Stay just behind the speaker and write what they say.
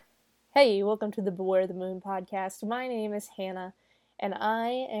Hey, welcome to the Beware the Moon podcast. My name is Hannah, and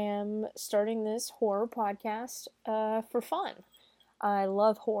I am starting this horror podcast for fun. I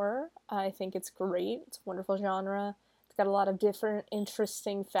love horror. I think it's great. It's a wonderful genre. It's got a lot of different,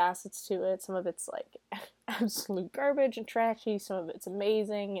 interesting facets to it. Some of it's like absolute garbage and trashy. Some of it's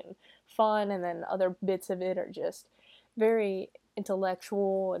amazing and fun, and then other bits of it are just very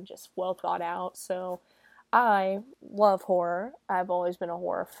intellectual and just well thought out. So I love horror. I've always been a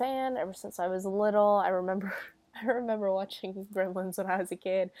horror fan ever since I was little. I remember I remember watching Gremlins when I was a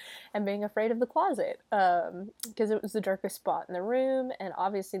kid and being afraid of the closet because it was the darkest spot in the room, and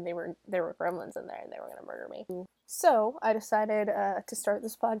obviously there were gremlins in there and they were going to murder me. So I decided to start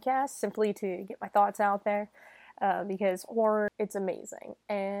this podcast simply to get my thoughts out there. Because horror, it's amazing.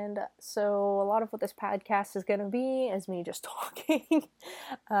 And so a lot of what this podcast is going to be is me just talking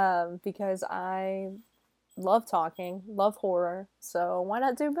because I love talking, love horror, so why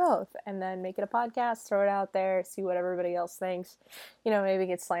not do both? And then make it a podcast, throw it out there, see what everybody else thinks. Maybe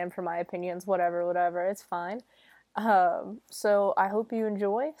get slammed for my opinions, whatever, it's fine. So I hope you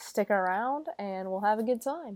enjoy, stick around, and we'll have a good time.